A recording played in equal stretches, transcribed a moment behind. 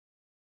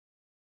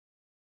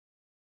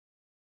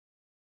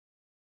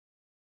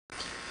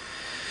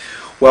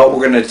Well,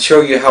 we're going to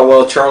show you how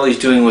well Charlie's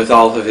doing with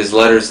all of his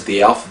letters of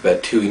the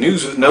alphabet, too. He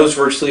knows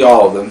virtually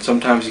all of them.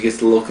 Sometimes he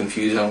gets a little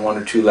confused on one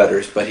or two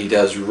letters, but he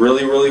does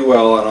really, really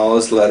well on all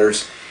his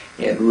letters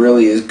and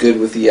really is good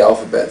with the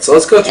alphabet. So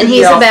let's go through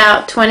the alphabet. And he's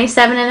about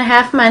 27 and a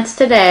half months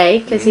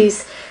today because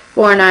he's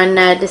born on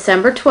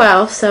December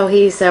 12th, so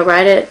he's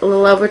right at a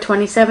little over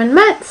 27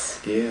 months.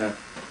 Yeah.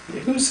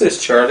 Who's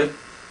this, Charlie?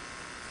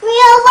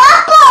 Leo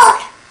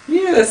Leopard!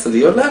 Yeah, that's the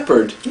Leo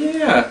Leopard.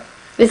 Yeah.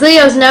 Is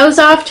Leo's nose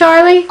off,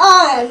 Charlie?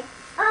 On.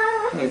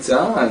 It's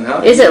on,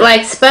 huh? Is it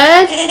like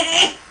Spud?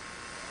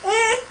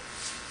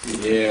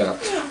 Yeah.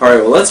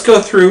 Alright, well, let's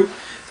go through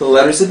the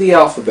letters of the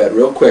alphabet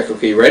real quick.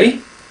 Okay, you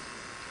ready?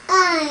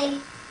 I,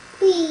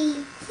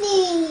 B,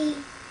 C,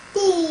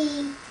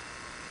 D,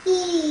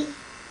 E,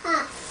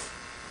 F,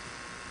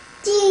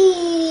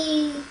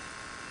 G,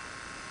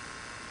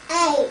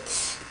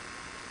 H,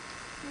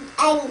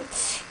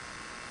 H,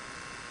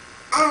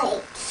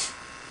 H.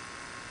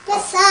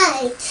 That's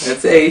H.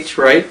 That's H,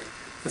 right?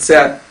 What's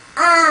that?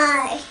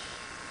 I.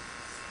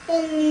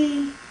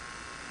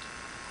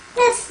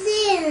 That's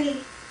N.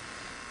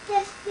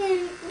 That's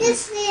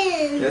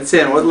N. That's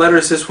N. What letter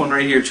is this one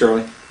right here,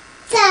 Charlie?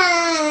 J.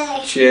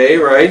 J,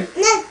 right?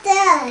 Not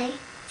J.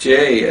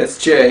 J. That's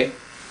J.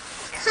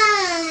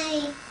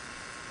 K.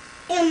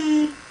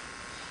 M.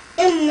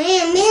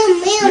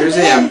 Here's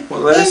M.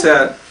 What letter is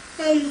that?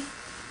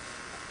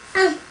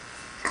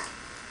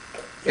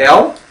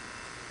 L?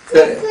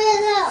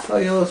 Oh,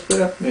 yellow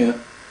split up. Yeah.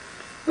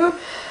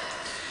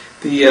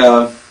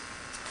 The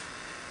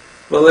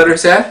what letter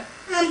is that?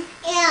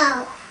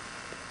 L.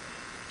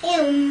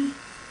 M.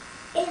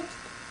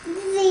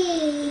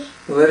 Z.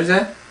 What letter is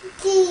that?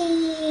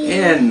 D.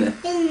 N.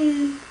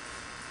 N.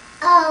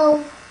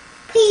 O.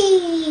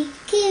 P.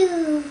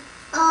 Q.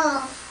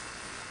 R.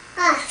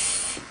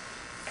 S.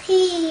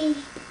 P.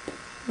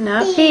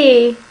 Not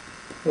P.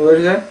 What letter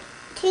is that?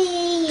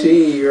 T.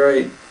 T,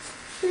 right.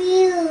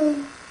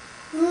 U.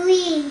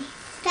 V.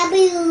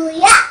 W.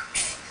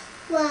 X.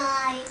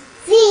 Y.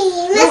 Z.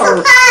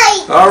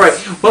 That's a All right.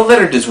 What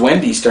letter does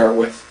Wendy start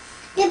with?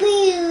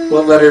 W.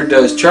 What letter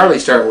does Charlie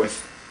start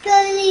with?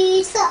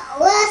 W.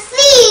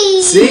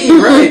 C. C,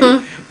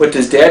 right. What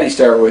does Daddy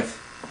start with?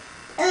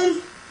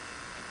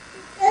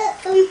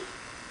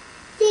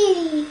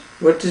 D.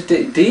 What does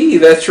D?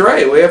 That's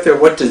right. Way up there.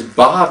 What does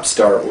Bob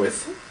start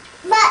with?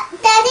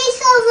 But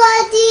Daddy's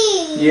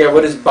already. Yeah.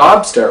 What does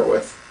Bob start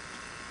with?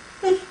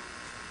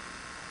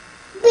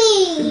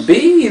 B.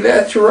 B.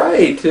 That's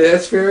right.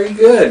 That's very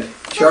good.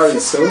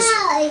 Charlie's so.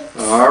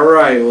 All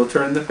right. We'll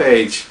turn the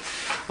page.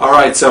 All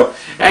right. So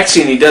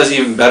actually, he does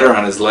even better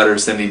on his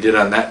letters than he did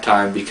on that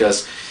time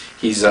because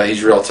he's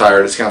real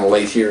tired. It's kind of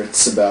late here.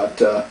 It's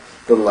about a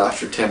little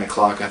after 10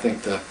 o'clock. I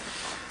think the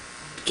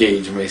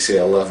gauge may say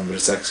 11, but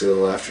it's actually a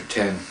little after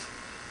 10.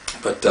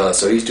 But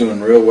so he's doing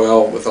real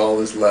well with all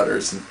his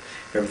letters and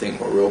everything.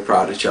 We're real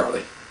proud of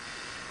Charlie.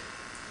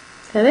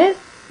 Is that it?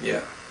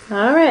 Yeah.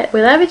 All right.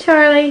 We love you,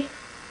 Charlie.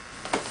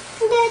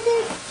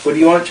 What do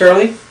you want,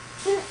 Charlie?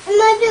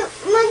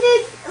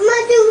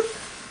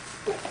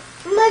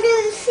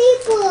 Mother, see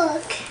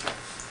book.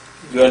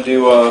 You want to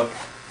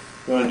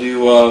do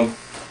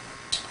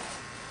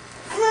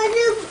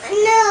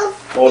No.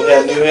 old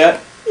hat, new hat?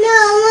 No,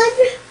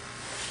 Mother.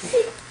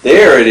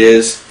 There it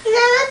is. No,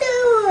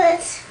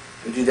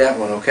 We'll do that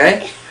one, okay?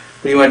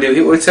 What do you want to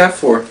do? What's that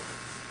for?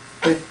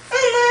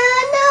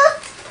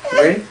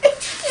 Ready?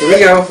 Here we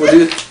go. We'll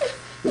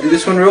do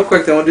this one real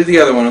quick, then we'll do the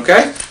other one,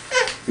 okay?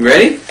 You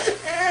ready?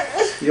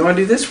 You want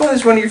to do this one?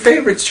 It's one of your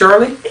favorites,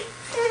 Charlie.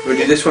 We'll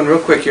do this one real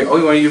quick here. Oh,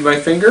 you want to use my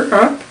finger,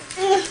 huh?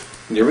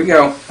 Here we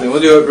go. Then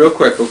we'll do it real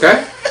quick,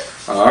 okay?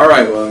 All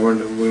right. Well, we're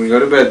going to go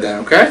to bed then,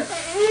 okay?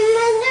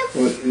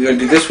 You want to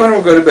do this one or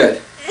we'll go to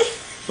bed?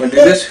 Want to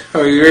do this?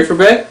 Are you ready for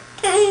bed?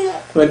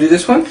 Want to do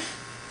this one?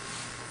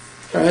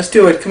 All right, let's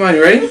do it. Come on,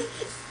 you ready?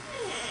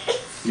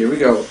 Here we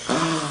go.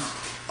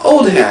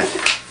 Old hat.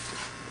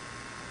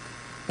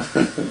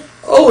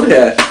 Old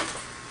hat.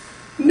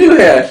 New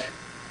hat.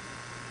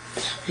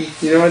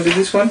 You don't want to do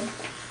this one?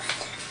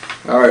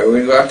 Alright, we're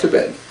going to go off to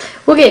bed.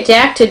 We'll get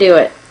Jack to do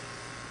it.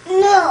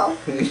 No.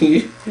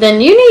 Then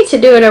you need to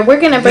do it or we're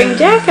going to bring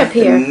Jack up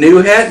here.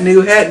 New hat,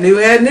 new hat, new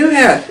hat, new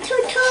hat.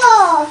 Too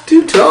tall.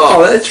 Too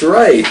tall, that's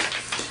right.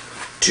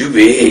 Too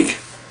big.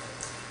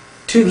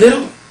 Too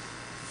little.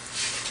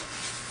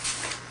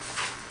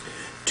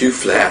 Too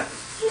flat.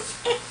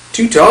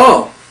 Too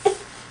tall.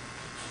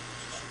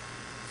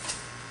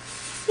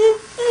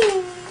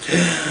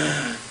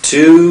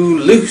 Too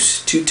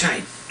loose, too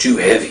tight, too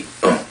heavy,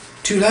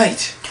 too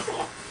light.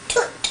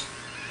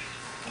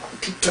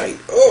 Too tight,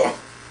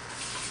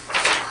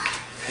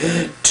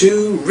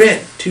 Too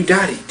red, too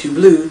dotty, too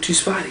blue, too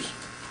spotty.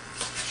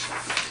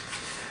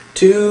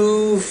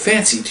 Too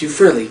fancy, too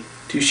frilly,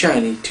 too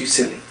shiny, too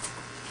silly.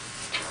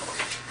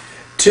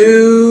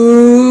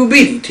 Too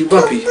beady, too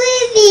bumpy.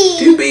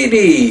 Too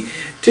beady.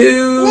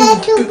 Too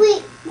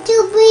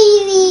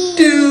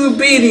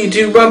beady,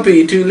 too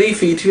bumpy, too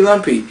leafy, too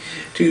lumpy.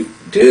 Too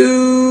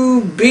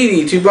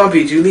beady, too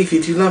bumpy, too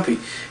leafy, too lumpy.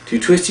 Too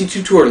twisty,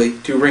 too twirly,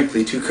 too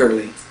wrinkly, too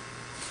curly.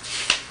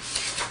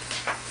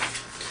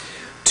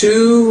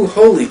 Too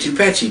holy, too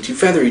patchy, too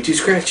feathery, too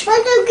scratchy.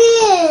 What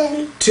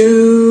again?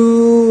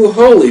 Too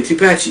holy, too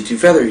patchy, too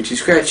feathery, too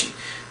scratchy.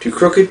 Too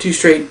crooked, too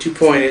straight, too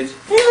pointed.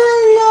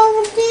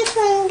 No, this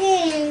one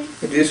again.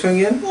 Do this one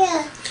again?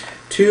 Yeah.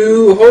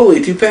 Too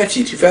holy, too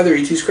patchy, too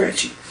feathery, too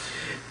scratchy.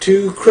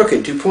 Too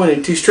crooked, too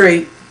pointed, too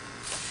straight.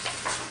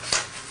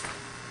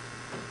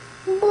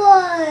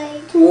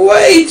 Boy.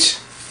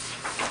 Wait!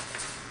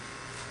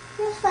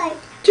 Just like.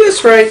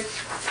 Just right.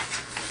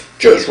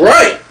 Just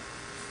right.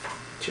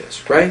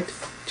 Just right.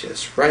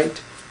 Just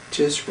right.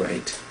 Just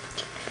right.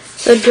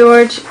 So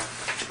George,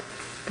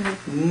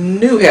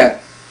 New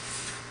hat.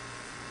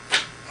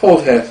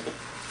 Old hat.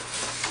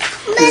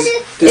 Does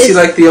he Is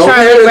like the old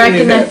Charlie hat or the new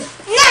recognize-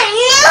 hat? No,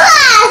 new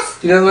hat.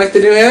 He doesn't like the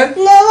new hat?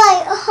 No,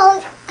 like a whole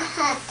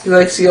hat. He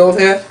likes the old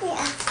hat?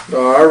 Yeah.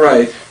 All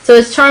right. so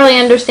is Charlie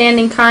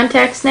understanding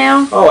context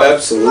now? Oh,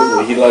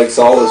 absolutely. He likes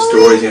all the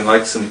stories. He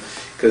likes them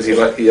because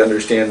he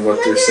understands what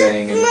they're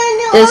saying. And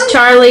Does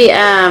Charlie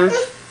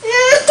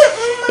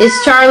is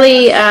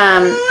Charlie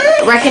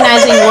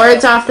recognizing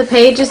words off the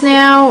pages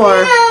now,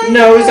 or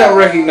no, he's not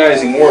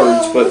recognizing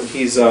words, but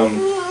he's Should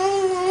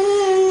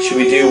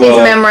we do? he's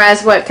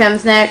memorized what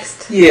comes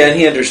next? Yeah, and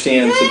he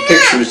understands the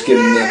pictures,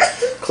 giving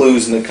the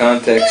clues and the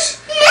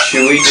context.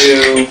 Should we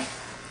do?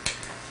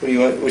 What do you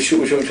want? Which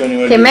one do you want to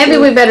do? Okay, maybe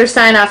first? we better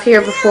sign off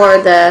here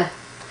before the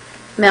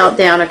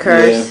meltdown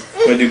occurs.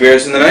 Yeah. Want to do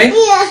Bears in the Night?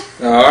 Yeah.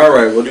 All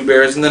right, we'll do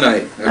Bears in the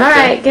Night. Okay. All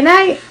right, good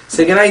night.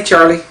 Say good night,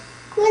 Charlie.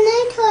 When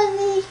I told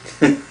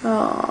me,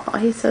 Oh,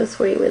 he's so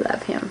sweet. We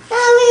love him.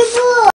 Mommy, boy.